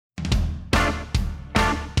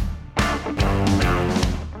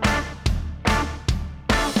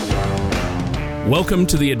Welcome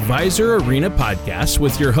to the Advisor Arena podcast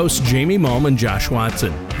with your hosts Jamie Malm and Josh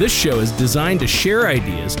Watson. This show is designed to share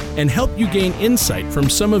ideas and help you gain insight from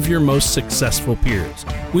some of your most successful peers.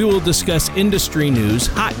 We will discuss industry news,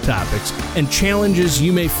 hot topics, and challenges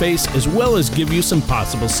you may face, as well as give you some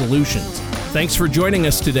possible solutions. Thanks for joining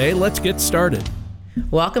us today. Let's get started.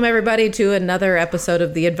 Welcome, everybody, to another episode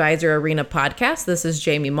of the Advisor Arena podcast. This is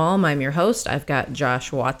Jamie Malm. I'm your host. I've got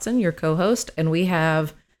Josh Watson, your co-host, and we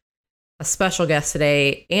have a special guest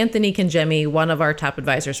today, Anthony Congemi, one of our top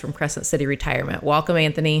advisors from Crescent City Retirement. Welcome,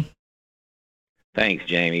 Anthony. Thanks,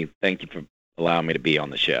 Jamie. Thank you for allowing me to be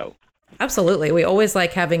on the show. Absolutely. We always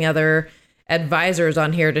like having other advisors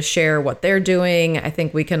on here to share what they're doing. I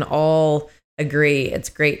think we can all agree it's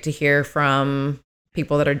great to hear from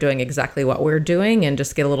people that are doing exactly what we're doing and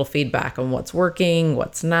just get a little feedback on what's working,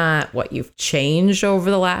 what's not, what you've changed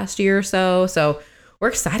over the last year or so. So we're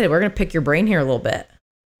excited. We're going to pick your brain here a little bit.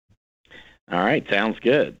 All right. Sounds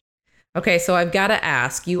good. Okay. So I've got to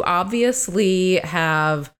ask, you obviously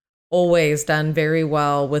have always done very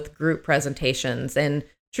well with group presentations, and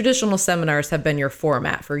traditional seminars have been your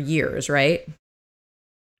format for years, right?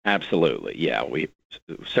 Absolutely. Yeah. We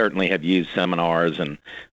certainly have used seminars and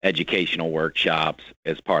educational workshops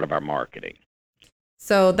as part of our marketing.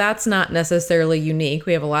 So that's not necessarily unique.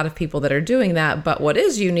 We have a lot of people that are doing that, but what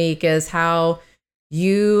is unique is how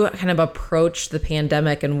you kind of approach the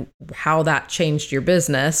pandemic and how that changed your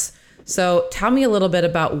business. So tell me a little bit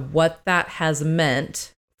about what that has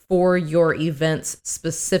meant for your events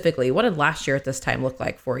specifically. What did last year at this time look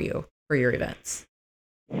like for you, for your events?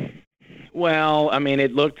 Well, I mean,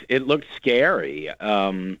 it looked scary,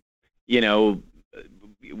 with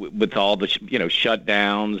all the,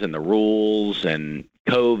 shutdowns and the rules and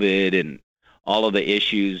COVID and all of the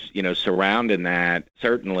issues, surrounding that.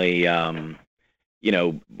 Certainly,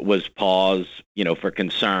 was pause, for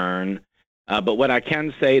concern. But what I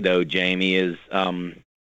can say, though, Jamie, is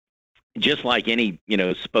just like any,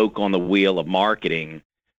 spoke on the wheel of marketing,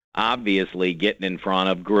 obviously getting in front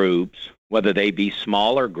of groups, whether they be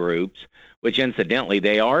smaller groups, which incidentally,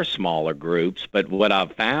 they are smaller groups. But what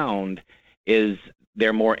I've found is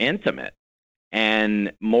they're more intimate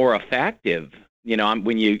and more effective.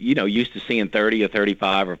 When you used to seeing 30 or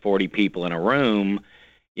 35 or 40 people in a room,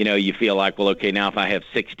 you feel like, well, okay, now if I have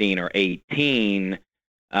 16 or 18,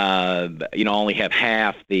 only have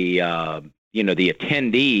half the, the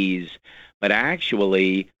attendees, but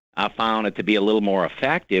actually I found it to be a little more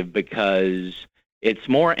effective because it's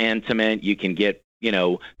more intimate. You can get,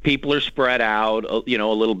 people are spread out, a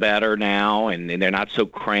little better now, and they're not so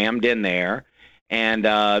crammed in there. And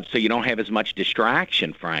so you don't have as much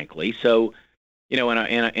distraction, frankly. So, in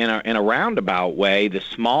a roundabout way, the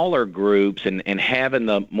smaller groups and having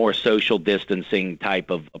the more social distancing type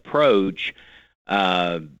of approach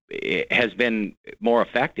it has been more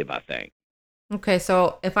effective, I think. Okay,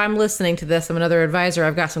 so if I'm listening to this, I'm another advisor.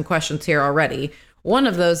 I've got some questions here already. One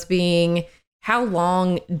of those being, how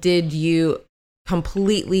long did you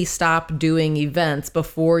completely stop doing events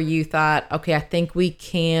before you thought, okay, I think we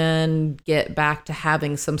can get back to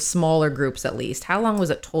having some smaller groups at least? How long was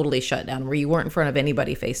it totally shut down where you weren't in front of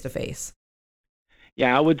anybody face to face?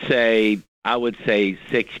 Yeah, I would say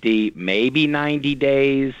 60, maybe 90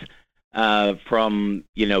 days from,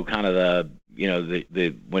 kind of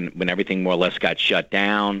the when everything more or less got shut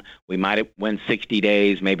down. We might have went 60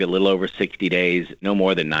 days, maybe a little over 60 days, no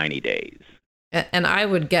more than 90 days. And I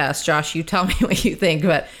would guess, Josh, you tell me what you think,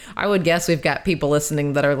 but I would guess we've got people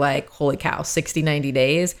listening that are like, holy cow, 60, 90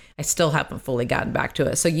 days. I still haven't fully gotten back to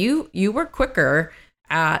it. So you were quicker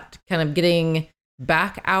at kind of getting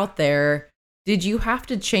back out there. Did you have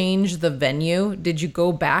to change the venue? Did you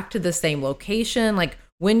go back to the same location? Like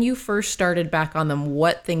when you first started back on them,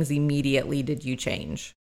 what things immediately did you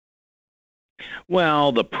change?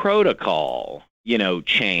 Well, the protocol,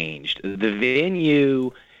 changed. The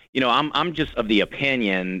venue, I'm just of the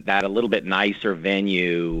opinion that a little bit nicer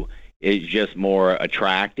venue is just more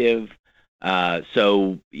attractive.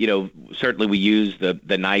 So, certainly we use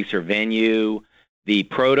the nicer venue, the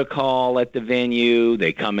protocol at the venue.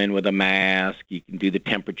 They come in with a mask. You can do the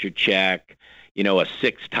temperature check, a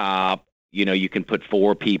 6 top, you can put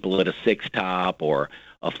 4 people at a 6 top, or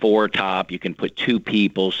a 4 top. You can put 2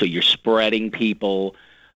 people. So you're spreading people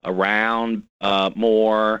around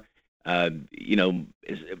more. And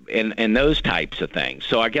those types of things.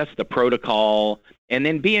 So I guess the protocol, and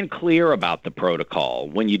then being clear about the protocol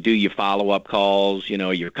when you do your follow-up calls,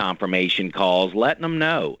 your confirmation calls, letting them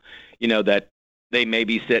know, that they may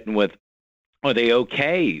be sitting with, are they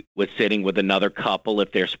okay with sitting with another couple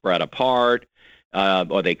if they're spread apart?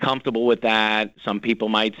 Are they comfortable with that? Some people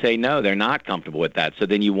might say, no, they're not comfortable with that. So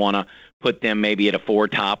then you want to put them maybe at a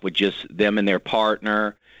 4-top with just them and their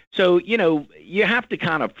partner. So, you have to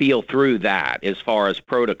kind of feel through that as far as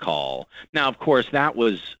protocol. Now, of course, that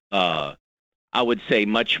was, I would say,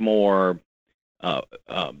 much more,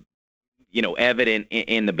 evident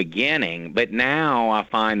in the beginning. But now I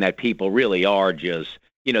find that people really are just,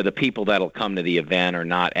 the people that'll come to the event are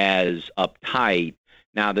not as uptight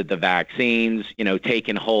now that the vaccine's,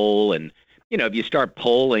 taken hold. And, if you start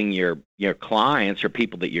polling your clients or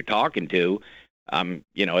people that you're talking to,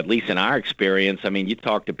 at least in our experience, I mean, you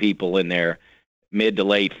talk to people in their mid to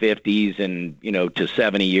late 50s and, to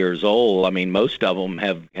 70 years old. I mean, most of them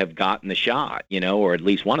have gotten the shot, or at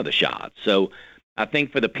least one of the shots. So I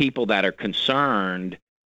think for the people that are concerned,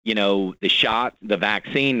 the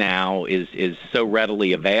vaccine now is so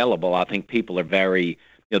readily available. I think people are very,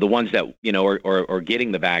 the ones that, are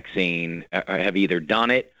getting the vaccine have either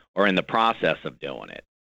done it or in the process of doing it.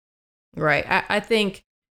 Right. I think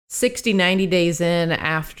 60, 90 days in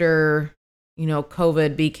after,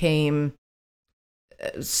 COVID became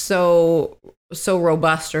so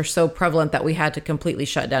robust or so prevalent that we had to completely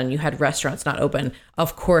shut down. You had restaurants not open.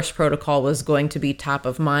 Of course, protocol was going to be top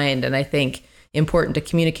of mind. And I think important to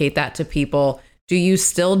communicate that to people. Do you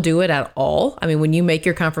still do it at all? I mean, when you make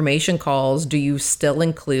your confirmation calls, do you still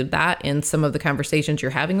include that in some of the conversations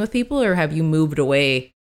you're having with people, or have you moved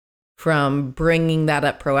away from bringing that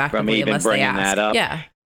up proactively from even unless bringing they ask? that up?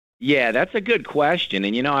 Yeah, that's a good question.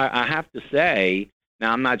 And, I have to say,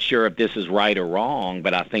 now I'm not sure if this is right or wrong,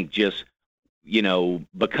 but I think just,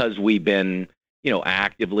 because we've been,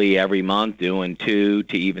 actively every month doing 2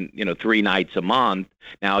 to even, 3 nights a month.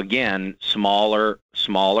 Now, again, smaller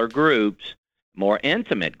groups, more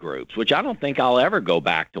intimate groups, which I don't think I'll ever go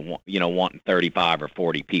back to, wanting 35 or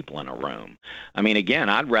 40 people in a room. I mean, again,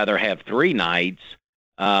 I'd rather have 3 nights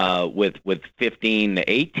with 15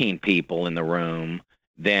 to 18 people in the room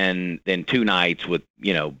than 2 nights with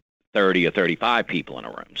 30 or 35 people in a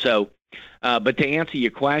room. So, but to answer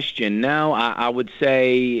your question, no, I would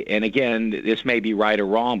say, and again, this may be right or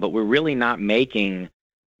wrong, but we're really not making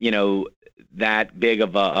that big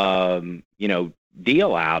of a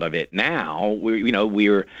deal out of it now.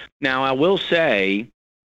 Now I will say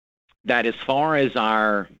that as far as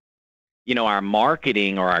our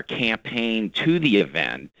marketing or our campaign to the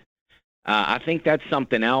event, I think that's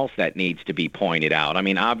something else that needs to be pointed out. I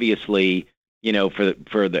mean, obviously,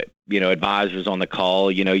 for the advisors on the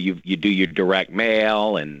call, you do your direct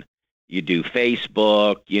mail and you do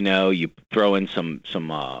Facebook, you throw in some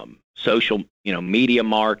social, media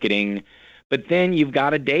marketing, but then you've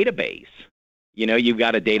got a database. You've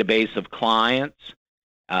got a database of clients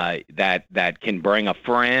that can bring a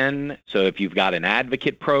friend. So if you've got an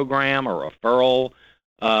advocate program or referral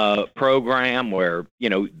program where,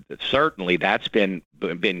 certainly that's been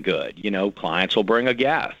good. Clients will bring a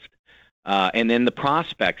guest. And then the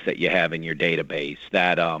prospects that you have in your database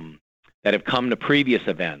that have come to previous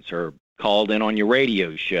events or called in on your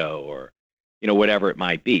radio show or, whatever it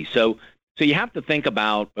might be. So you have to think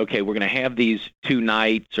about, okay, we're going to have these 2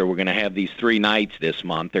 nights or we're going to have these 3 nights this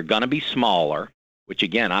month. They're going to be smaller, which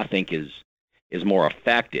again, I think is more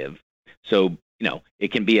effective. So,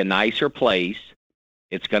 it can be a nicer place.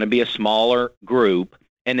 It's going to be a smaller group.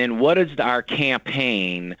 And then what is our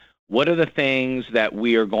campaign? What are the things that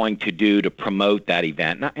we are going to do to promote that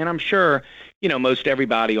event? And I'm sure, most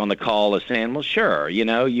everybody on the call is saying, well, sure, you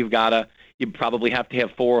probably have to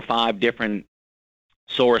have 4 or 5 different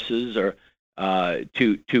sources or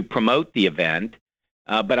to promote the event.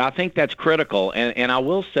 But I think that's critical. And I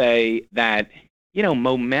will say that,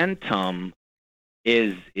 momentum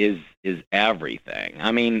is everything.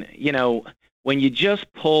 I mean, when you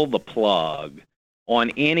just pull the plug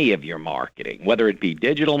on any of your marketing, whether it be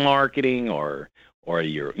digital marketing or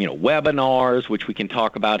your webinars, which we can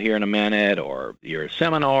talk about here in a minute, or your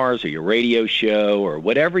seminars or your radio show or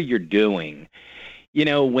whatever you're doing,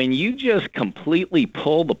 when you just completely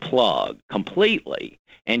pull the plug completely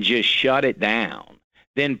and just shut it down,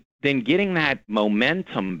 then getting that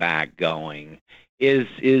momentum back going is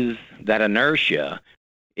that inertia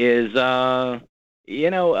is a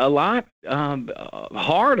lot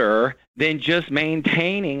harder than just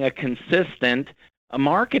maintaining a consistent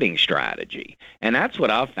marketing strategy. And that's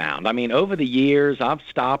what I've found. I mean, over the years, I've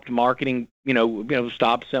stopped marketing,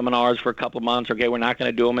 stopped seminars for a couple of months. Okay, we're not going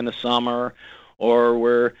to do them in the summer, or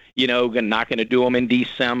we're, not going to do them in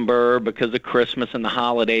December because of Christmas and the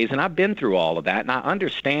holidays. And I've been through all of that, and I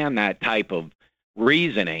understand that type of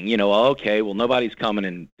reasoning, okay, well, nobody's coming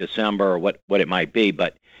in December or what it might be.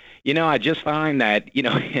 But, I just find that,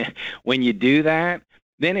 when you do that,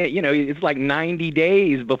 then it's like 90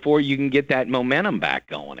 days before you can get that momentum back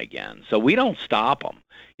going again. So we don't stop them.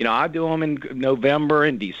 I do them in November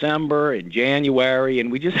and December and January,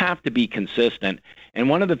 and we just have to be consistent. And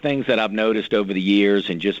one of the things that I've noticed over the years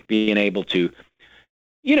and just being able to,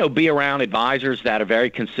 be around advisors that are very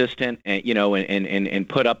consistent and, and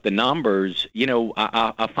put up the numbers,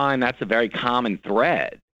 I find that's a very common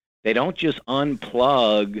thread. They don't just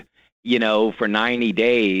unplug, for 90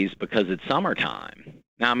 days because it's summertime.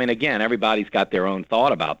 Now, I mean, again, everybody's got their own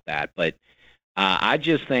thought about that, but I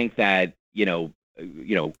just think that,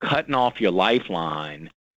 cutting off your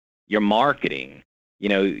lifeline, your marketing,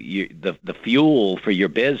 the fuel for your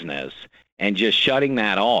business, and just shutting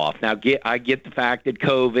that off. Now, I get the fact that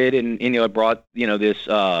COVID and it brought this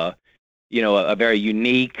a very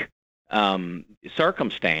unique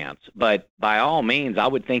circumstance, but by all means, I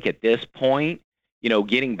would think at this point,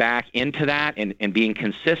 getting back into that and being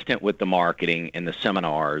consistent with the marketing and the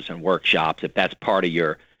seminars and workshops, if that's part of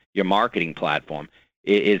your marketing platform,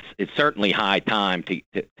 it's certainly high time to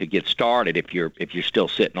get started if you're still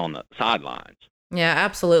sitting on the sidelines. Yeah,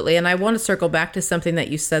 absolutely. And I want to circle back to something that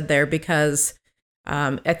you said there because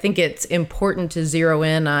I think it's important to zero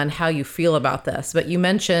in on how you feel about this. But you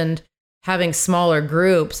mentioned having smaller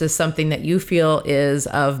groups is something that you feel is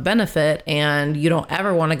of benefit, and you don't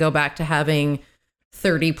ever want to go back to having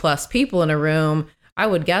 30 plus people in a room. I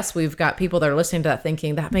would guess we've got people that are listening to that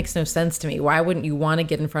thinking, that makes no sense to me. Why wouldn't you want to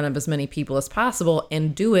get in front of as many people as possible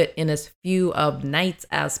and do it in as few of nights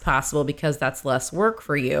as possible, because that's less work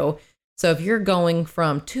for you? So if you're going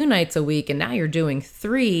from 2 nights a week and now you're doing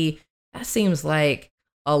 3, that seems like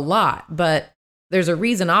a lot. But there's a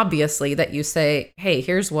reason, obviously, that you say, hey,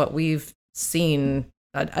 here's what we've seen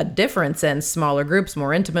a difference in: smaller groups,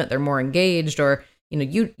 more intimate, they're more engaged. Or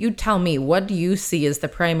you tell me, what do you see as the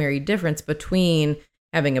primary difference between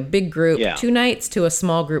having a big group 2 nights to a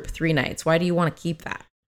small group 3 nights? Why do you want to keep that?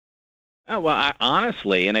 Oh, well,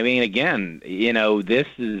 honestly, and I mean, again, this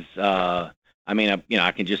is, I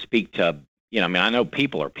can just speak to, I know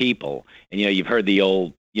people are people, and, you've heard the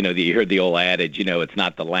old, adage, it's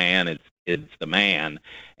not the land, it's the man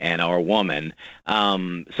or woman.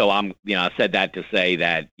 So I said that to say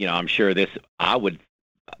that, I'm sure I would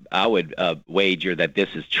wager that this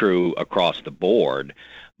is true across the board.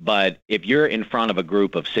 But if you're in front of a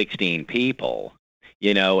group of 16 people,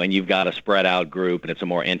 and you've got a spread out group and it's a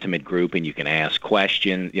more intimate group and you can ask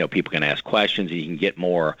questions, people can ask questions and you can get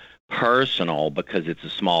more personal because it's a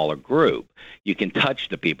smaller group. You can touch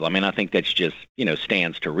the people. I mean, I think that's just,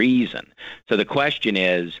 stands to reason. So the question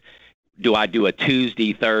is, do I do a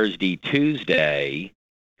Tuesday, Thursday, Tuesday?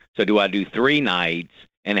 So do I do 3 nights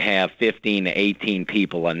and have 15 to 18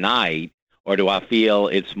 people a night? Or do I feel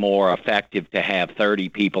it's more effective to have 30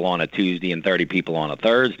 people on a Tuesday and 30 people on a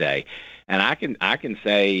Thursday? And I can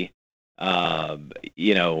say,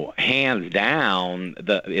 hands down,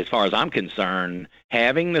 as far as I'm concerned,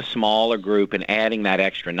 having the smaller group and adding that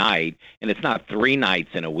extra night, and it's not 3 nights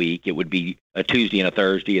in a week, it would be a Tuesday and a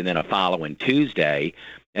Thursday and then a following Tuesday,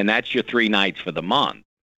 and that's your 3 nights for the month.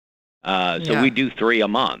 So we do 3 a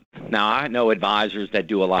month. Now, I know advisors that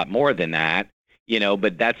do a lot more than that,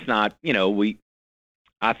 but that's not,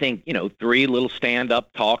 I think, 3 little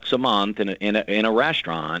stand-up talks a month in a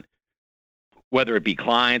restaurant, whether it be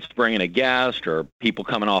clients bringing a guest or people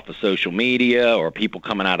coming off of social media or people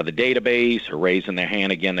coming out of the database or raising their hand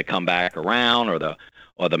again to come back around, or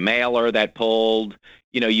the mailer that pulled.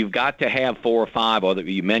 You've got to have 4 or 5, or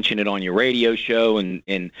you mentioned it on your radio show,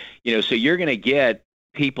 and so you're going to get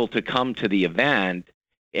people to come to the event,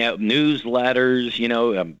 newsletters,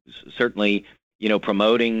 certainly,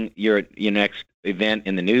 promoting your next event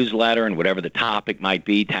in the newsletter and whatever the topic might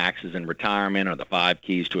be, taxes and retirement or the 5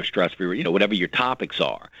 keys to a stress-free, whatever your topics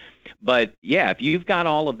are. But yeah, if you've got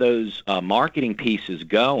all of those marketing pieces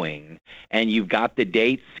going and you've got the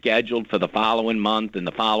dates scheduled for the following month and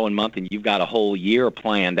the following month, and you've got a whole year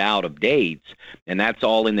planned out of dates, and that's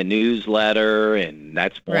all in the newsletter and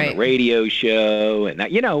that's on the radio show, and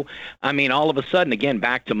that, all of a sudden, again,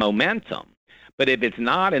 back to momentum. But if it's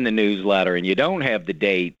not in the newsletter and you don't have the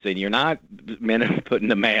dates and you're not putting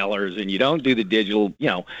the mailers and you don't do the digital,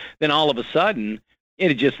 then all of a sudden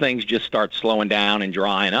things just start slowing down and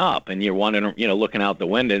drying up, and you're wondering, looking out the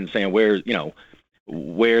window and saying, where's the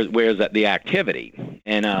activity?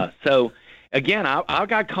 And so again, I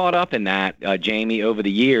got caught up in that, Jamie, over the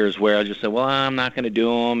years, where I just said, well, I'm not going to do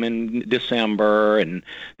them in December, and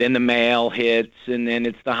then the mail hits, and then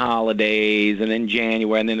it's the holidays, and then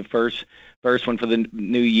January, and then the first one for the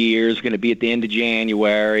new year is going to be at the end of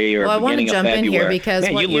January or beginning of February. I want to jump in here because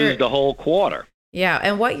you lose the whole quarter. Yeah,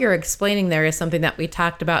 and what you're explaining there is something that we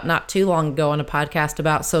talked about not too long ago on a podcast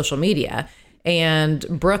about social media.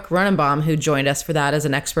 And Brooke Runenbaum, who joined us for that, is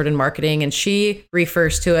an expert in marketing, and she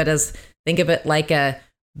refers to it as, think of it like a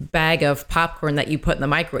bag of popcorn that you put in the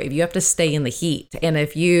microwave. You have to stay in the heat. And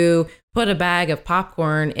if you put a bag of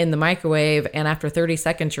popcorn in the microwave and after 30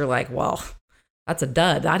 seconds, you're like, well, that's a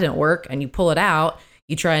dud. That didn't work. And you pull it out,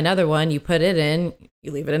 you try another one, you put it in,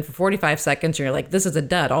 you leave it in for 45 seconds, and you're like, this is a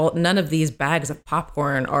dud. None of these bags of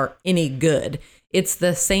popcorn are any good. It's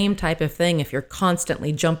the same type of thing if you're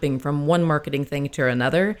constantly jumping from one marketing thing to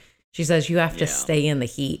another. She says you have to stay in the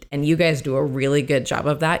heat, and you guys do a really good job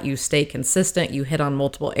of that. You stay consistent. You hit on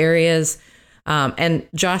multiple areas. And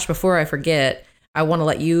Josh, before I forget, I want to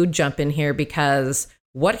let you jump in here because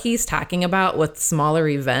what he's talking about with smaller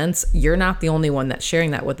events, you're not the only one that's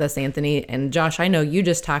sharing that with us, Anthony. And Josh, I know you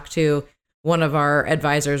just talked to one of our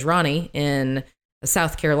advisors, Ronnie, in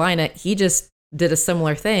South Carolina. He just did a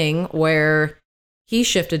similar thing where he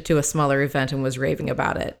shifted to a smaller event and was raving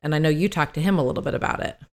about it. And I know you talked to him a little bit about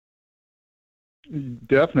it.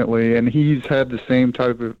 Definitely. And he's had the same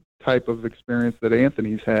type of experience that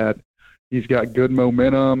Anthony's had. He's got good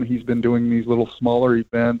momentum. He's been doing these little smaller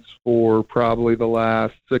events for probably the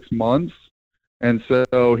last 6 months. And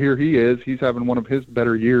so here he is. He's having one of his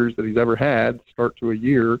better years that he's ever had, start to a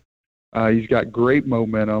year. He's got great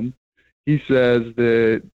momentum. He says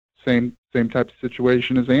that same type of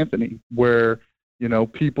situation as Anthony, where,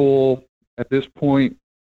 people at this point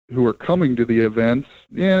who are coming to the events,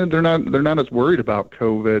 they're not as worried about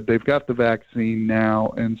COVID. They've got the vaccine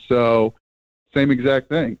now. And so same exact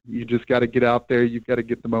thing. You just got to get out there. You've got to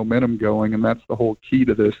get the momentum going. And that's the whole key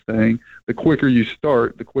to this thing. The quicker you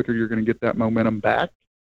start, the quicker you're going to get that momentum back.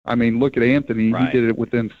 I mean, look at Anthony. Right. He did it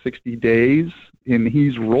within 60 days, and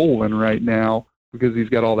he's rolling right now because he's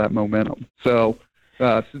got all that momentum. So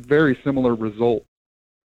it's a very similar result.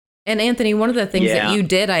 And Anthony, one of the things that you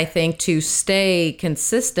did, I think, to stay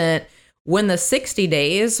consistent when the 60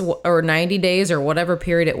 days or 90 days or whatever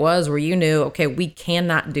period it was where you knew, okay, we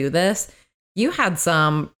cannot do this, you had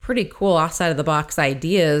some pretty cool outside of the box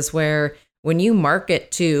ideas where when you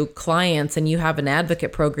market to clients and you have an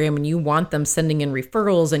advocate program and you want them sending in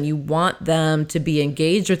referrals and you want them to be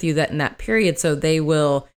engaged with you in that period so they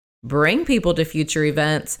will bring people to future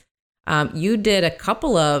events, you did a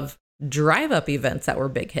couple of drive-up events that were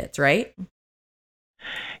big hits, right?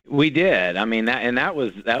 We did. I mean, that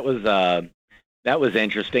was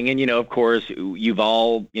interesting. And, of course, you've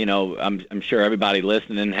all, I'm sure everybody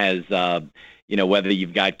listening has, whether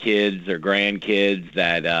you've got kids or grandkids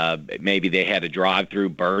that maybe they had a drive-through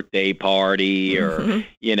birthday party or,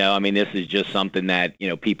 this is just something that,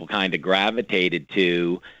 people kind of gravitated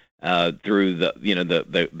to through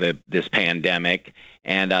this pandemic.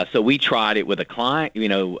 And so we tried it with a client,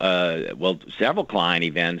 several client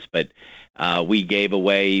events, but we gave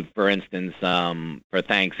away, for instance, for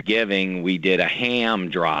Thanksgiving, we did a ham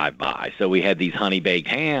drive-by. So we had these honey-baked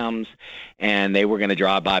hams, and they were going to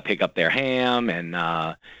drive by, pick up their ham, and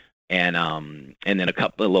then a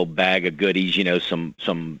couple of little bag of goodies, some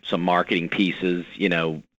marketing pieces,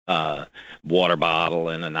 water bottle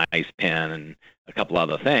and a nice pen and a couple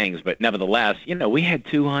other things. But nevertheless, we had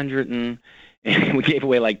 200 and we gave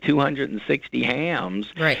away like 260 hams.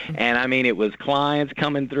 Right. And I mean, it was clients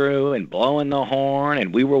coming through and blowing the horn,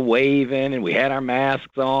 and we were waving, and we had our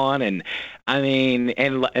masks on. And I mean,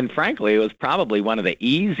 and frankly, it was probably one of the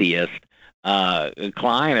easiest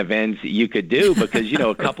client events you could do because,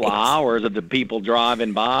 a couple of hours of the people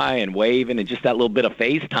driving by and waving and just that little bit of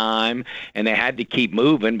FaceTime, and they had to keep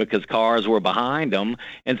moving because cars were behind them.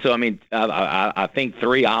 And so, I mean, I think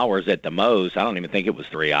 3 hours at the most. I don't even think it was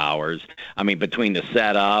 3 hours. I mean, between the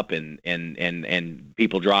setup and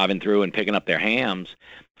people driving through and picking up their hams.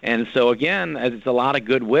 And so, again, it's a lot of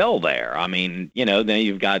goodwill there. I mean, then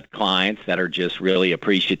you've got clients that are just really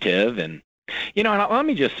appreciative. And and let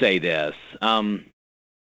me just say this, and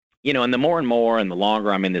the more and more and the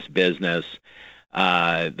longer I'm in this business,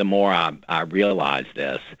 the more I realize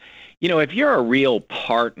this. If you're a real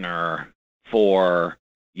partner for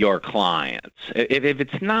your clients, if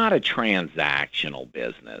it's not a transactional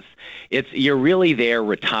business, you're really their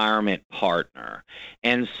retirement partner.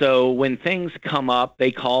 And so when things come up,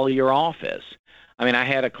 they call your office. I mean, I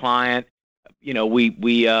had a client, this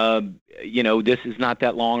is not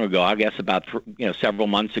that long ago, I guess about, several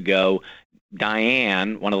months ago,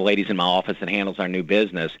 Diane, one of the ladies in my office that handles our new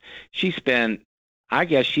business, she spent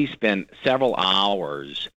several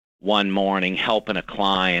hours one morning helping a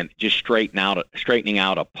client just straightening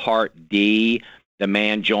out a Part D. The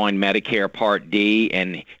man joined Medicare Part D,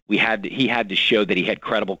 and he had to show that he had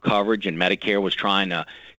credible coverage, and Medicare was trying to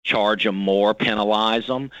charge them more, penalize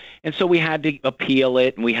them. And so we had to appeal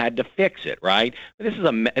it and we had to fix it, right? But this is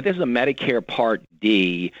a Medicare Part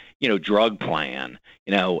D, drug plan,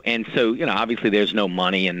 and so, obviously there's no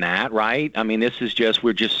money in that, right? I mean,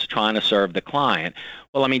 we're just trying to serve the client.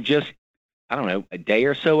 Well, I mean, I don't know, a day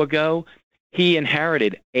or so ago, he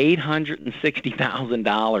inherited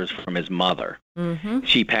 $860,000 from his mother. Mm-hmm.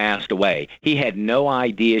 She passed away. He had no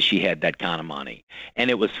idea she had that kind of money. And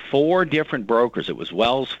it was 4 different brokers. It was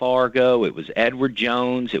Wells Fargo, it was Edward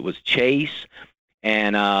Jones, it was Chase,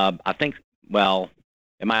 and I think, it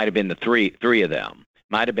might have been the three of them.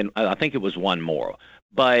 Might have been, I think it was one more.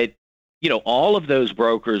 But, all of those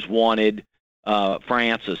brokers wanted,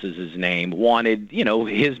 Francis is his name, wanted,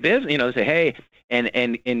 his business, say, hey,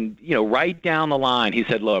 and right down the line, he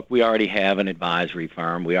said, look, we already have an advisory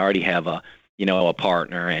firm. We already have a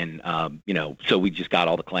partner. And, so we just got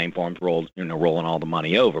all the claim forms rolling all the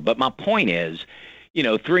money over. But my point is,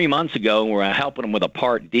 3 months ago, we were helping him with a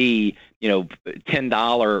Part D,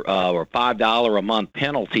 $10 or $5 a month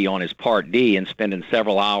penalty on his Part D and spending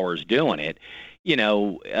several hours doing it.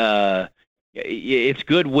 It's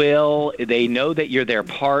goodwill. They know that you're their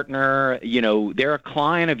partner. They're a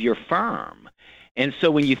client of your firm. And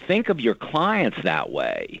so when you think of your clients that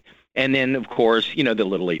way, and then, of course, the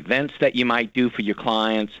little events that you might do for your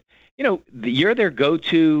clients, you're their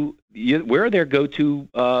go-to. We're their go-to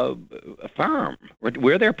firm.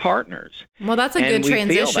 We're their partners. Well, that's a good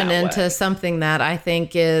transition into something that I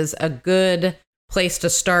think is a good place to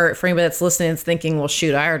start for anybody that's listening and thinking, well,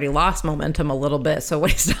 shoot, I already lost momentum a little bit. So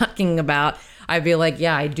what he's talking about, I feel like,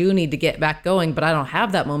 yeah, I do need to get back going, but I don't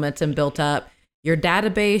have that momentum built up. Your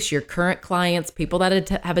database, your current clients, people that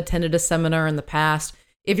have attended a seminar in the past,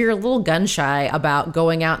 if you're a little gun shy about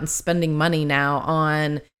going out and spending money now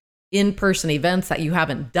on in-person events that you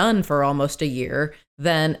haven't done for almost a year,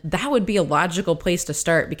 then that would be a logical place to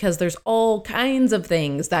start, because there's all kinds of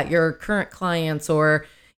things that your current clients or,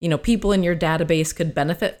 people in your database could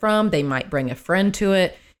benefit from. They might bring a friend to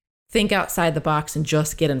it. Think outside the box and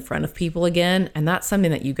just get in front of people again. And that's something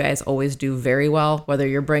that you guys always do very well, whether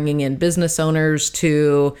you're bringing in business owners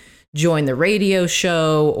to join the radio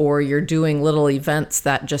show or you're doing little events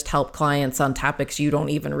that just help clients on topics you don't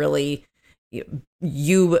even really,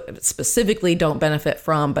 you specifically don't benefit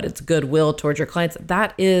from, but it's goodwill towards your clients.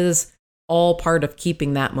 That is all part of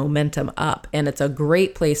keeping that momentum up. And it's a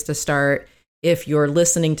great place to start if you're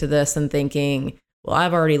listening to this and thinking, well,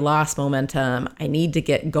 I've already lost momentum. I need to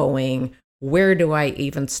get going. Where do I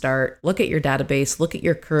even start? Look at your database. Look at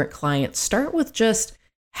your current clients. Start with just,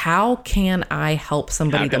 how can I help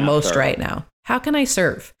somebody the most right now? How can I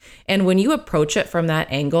serve? And when you approach it from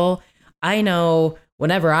that angle, I know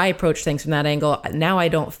whenever I approach things from that angle, now I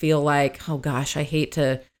don't feel like, oh gosh, I hate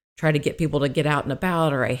to try to get people to get out and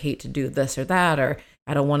about, or I hate to do this or that, or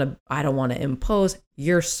I don't want to impose.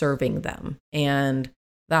 You're serving them. And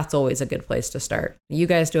that's always a good place to start. You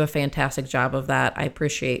guys do a fantastic job of that. I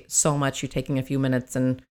appreciate so much you taking a few minutes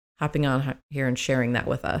and hopping on here and sharing that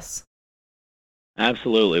with us.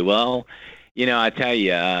 Absolutely. Well, I tell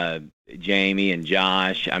you, Jamie and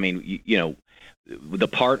Josh, I mean, the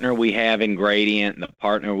partner we have in Gradient and the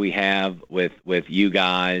partner we have with you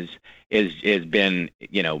guys has been,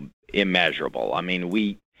 immeasurable. I mean,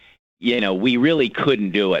 we really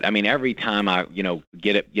couldn't do it. I mean, every time I,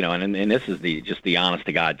 get it, and this is just the honest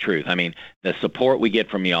to God truth. I mean, the support we get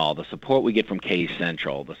from y'all, the support we get from Case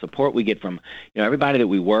Central, the support we get from, everybody that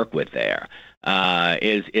we work with there,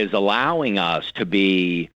 is allowing us to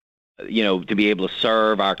be, to be able to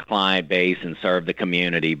serve our client base and serve the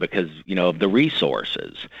community because, of the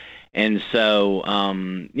resources. And so,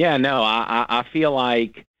 I feel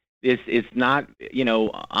like it's not,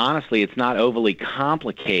 honestly, it's not overly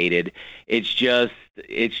complicated. It's just,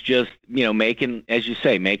 making, as you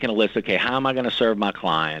say, making a list. Okay, how am I going to serve my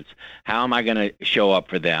clients? How am I going to show up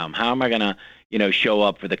for them? How am I going to, show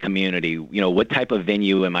up for the community? What type of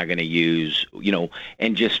venue am I going to use?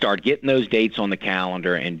 And just start getting those dates on the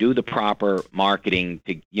calendar and do the proper marketing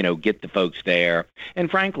to, get the folks there. And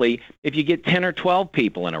frankly, if you get 10 or 12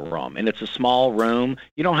 people in a room and it's a small room,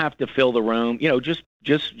 you don't have to fill the room,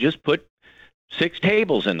 just put 6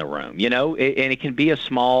 tables in the room, and it can be a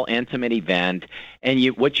small, intimate event. And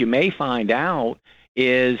what you may find out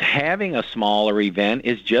is having a smaller event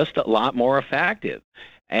is just a lot more effective.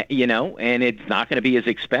 you know, and it's not going to be as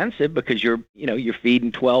expensive because you're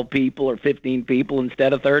feeding 12 people or 15 people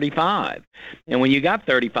instead of 35. And when you got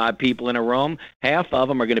 35 people in a room, half of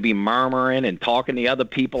them are going to be murmuring and talking the other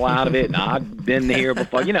people out of it. And I've been here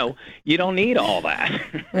before. You know, you don't need all that.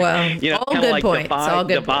 Well, you know, all good like points. All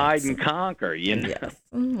good divide points. and conquer. You know. Yes.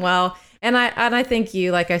 Well, and I think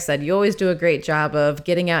you, like I said, you always do a great job of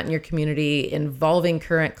getting out in your community, involving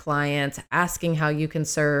current clients, asking how you can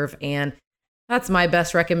serve, and that's my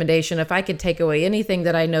best recommendation. If I could take away anything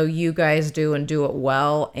that I know you guys do and do it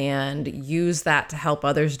well and use that to help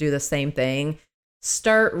others do the same thing,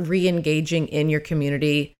 start re-engaging in your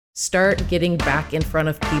community. Start getting back in front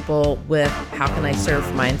of people with how can I serve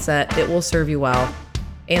mindset. It will serve you well.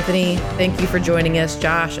 Anthony, thank you for joining us.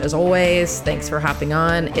 Josh, as always, thanks for hopping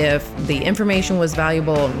on. If the information was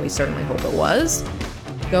valuable, and we certainly hope it was,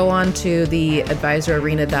 go on to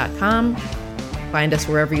theadvisorarena.com. Find us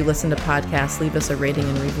wherever you listen to podcasts. Leave us a rating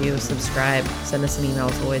and review. Subscribe. Send us an email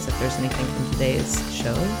as always if there's anything from today's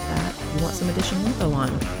show that you want some additional info on.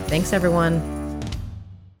 Thanks, everyone.